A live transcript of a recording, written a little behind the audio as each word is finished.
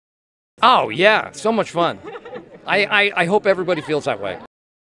Oh, yeah, so much fun. I hope everybody feels that way.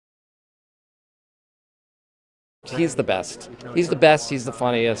 He's the best. He's the best. He's the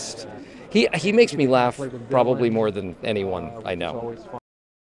funniest. He makes me laugh probably more than anyone I know.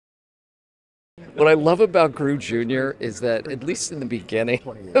 What I love about Gru Jr. is that, at least in the beginning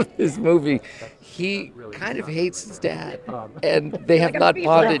of this movie, he kind of hates his dad, and they have not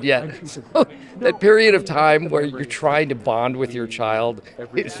bonded yet. So that period of time where you're trying to bond with your child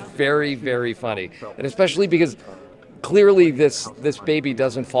is very, very funny, and especially because clearly this baby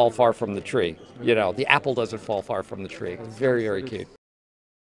doesn't fall far from the tree. You know, the apple doesn't fall far from the tree. It's very, very cute.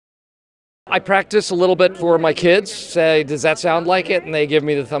 I practice a little bit for my kids, say, does that sound like it? And they give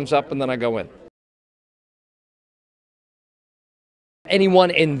me the thumbs up, and then I go in. Anyone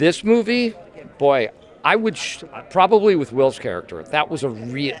in this movie, boy, I would probably with Will's character. That was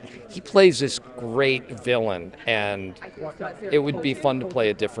he plays this great villain, and it would be fun to play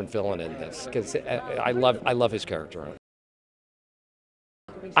a different villain in this because I love his character.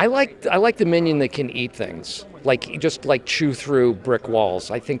 I like the minion that can eat things, like just like chew through brick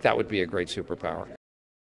walls. I think that would be a great superpower.